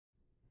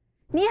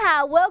你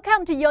好,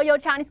 welcome to Yoyo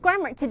Chinese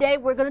Grammar. Today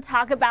we're going to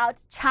talk about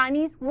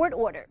Chinese word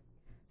order.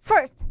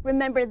 First,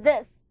 remember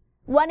this.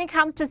 When it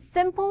comes to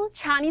simple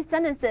Chinese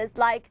sentences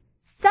like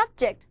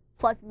subject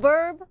plus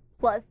verb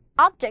plus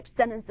object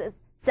sentences,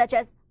 such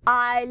as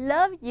I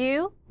love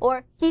you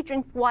or he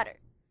drinks water,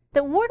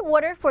 the word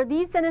order for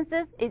these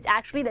sentences is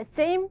actually the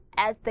same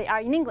as they are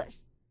in English.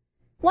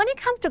 When it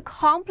comes to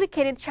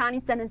complicated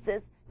Chinese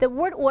sentences, the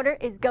word order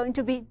is going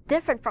to be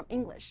different from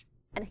English.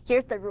 And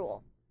here's the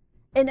rule.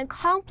 In a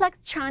complex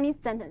Chinese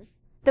sentence,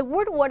 the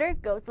word order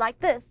goes like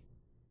this.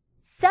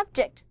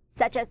 Subject,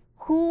 such as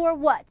who or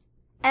what,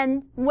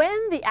 and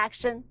when the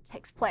action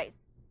takes place.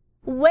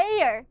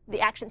 Where the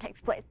action takes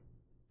place.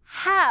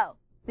 How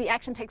the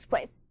action takes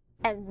place.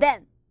 And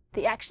then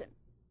the action.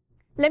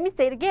 Let me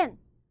say it again.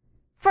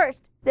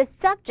 First, the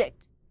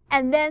subject,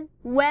 and then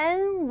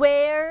when,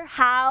 where,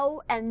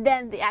 how, and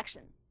then the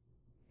action.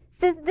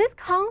 Since this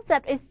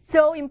concept is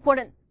so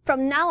important,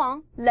 from now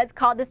on, let's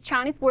call this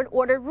Chinese word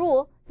order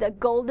rule the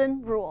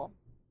golden rule.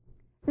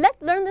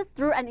 Let's learn this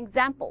through an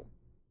example.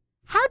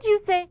 How do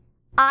you say,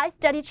 I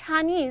study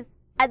Chinese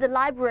at the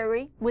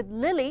library with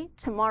Lily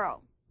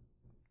tomorrow?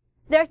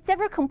 There are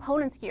several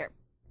components here.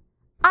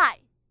 I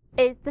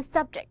is the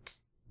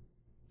subject.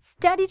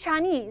 Study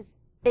Chinese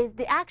is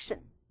the action.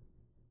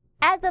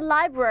 At the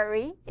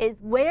library is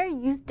where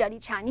you study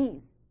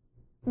Chinese.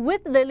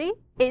 With Lily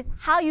is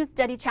how you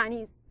study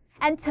Chinese.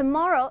 And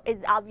tomorrow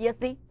is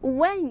obviously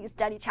when you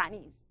study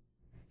Chinese.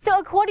 So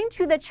according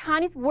to the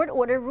Chinese word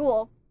order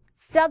rule,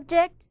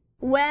 subject,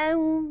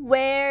 when,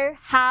 where,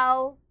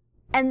 how,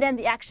 and then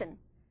the action.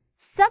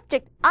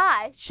 Subject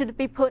I should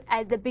be put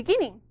at the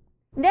beginning.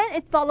 Then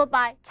it's followed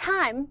by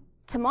time,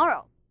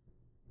 tomorrow.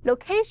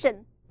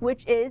 Location,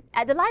 which is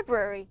at the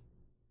library.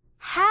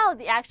 How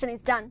the action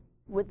is done,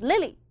 with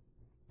Lily.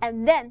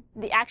 And then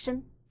the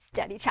action,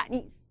 study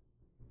Chinese.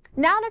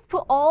 Now let's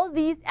put all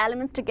these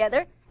elements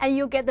together and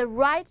you'll get the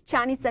right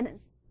Chinese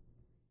sentence.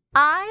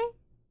 I,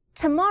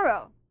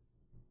 tomorrow,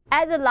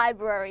 at the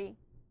library,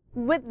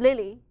 with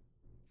Lily,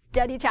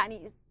 study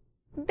Chinese.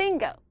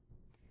 Bingo!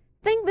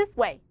 Think this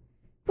way.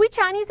 We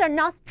Chinese are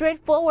not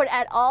straightforward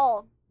at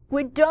all.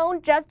 We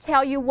don't just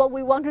tell you what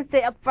we want to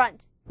say up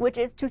front, which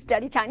is to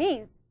study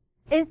Chinese.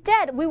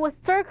 Instead, we will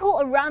circle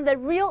around the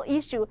real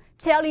issue,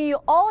 telling you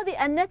all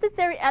the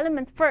unnecessary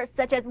elements first,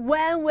 such as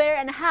when, where,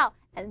 and how,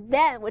 and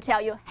then we'll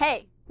tell you,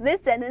 hey,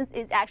 this sentence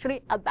is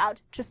actually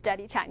about to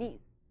study Chinese.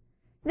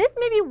 This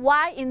may be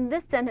why in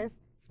this sentence,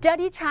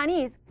 study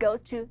Chinese goes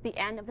to the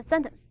end of the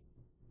sentence.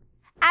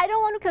 I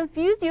don't want to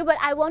confuse you, but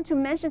I want to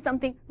mention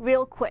something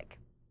real quick.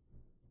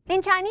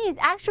 In Chinese,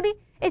 actually,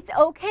 it's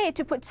okay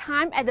to put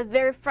time at the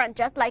very front,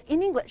 just like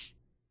in English.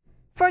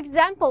 For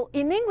example,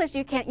 in English,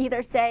 you can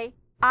either say,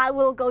 I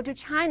will go to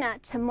China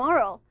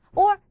tomorrow,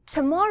 or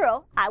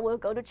tomorrow I will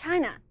go to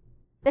China.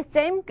 The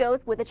same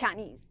goes with the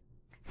Chinese.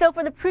 So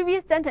for the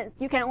previous sentence,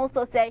 you can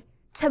also say,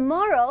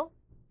 tomorrow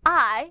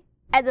I,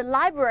 at the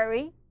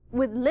library,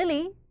 with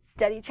Lily,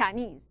 study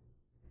Chinese.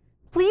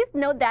 Please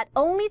note that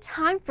only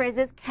time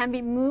phrases can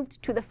be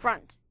moved to the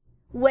front.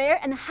 Where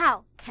and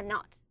how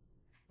cannot.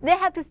 They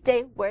have to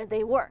stay where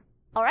they were.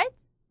 Alright?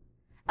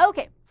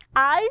 Okay,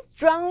 I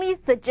strongly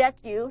suggest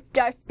you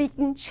start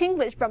speaking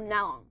Chinglish from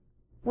now on,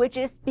 which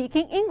is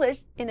speaking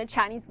English in a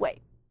Chinese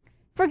way.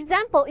 For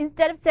example,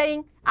 instead of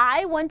saying,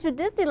 I went to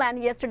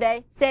Disneyland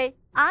yesterday, say,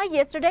 I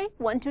yesterday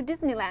went to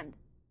Disneyland.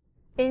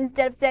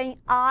 Instead of saying,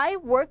 I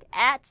work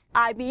at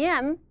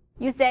IBM,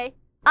 you say,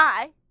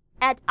 I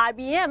at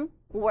IBM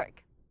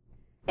work.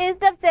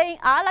 Instead of saying,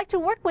 I like to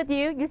work with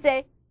you, you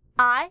say,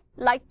 I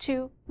like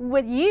to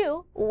with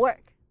you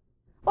work.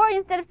 Or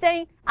instead of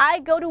saying, I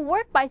go to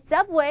work by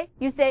subway,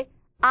 you say,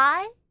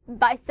 I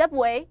by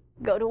subway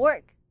go to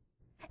work.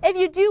 If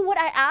you do what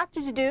I asked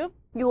you to do,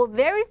 you will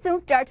very soon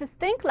start to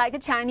think like a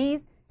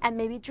Chinese and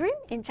maybe dream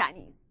in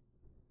Chinese.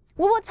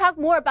 We will talk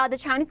more about the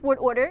Chinese word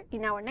order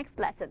in our next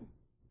lesson.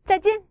 再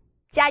见，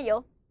加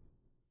油！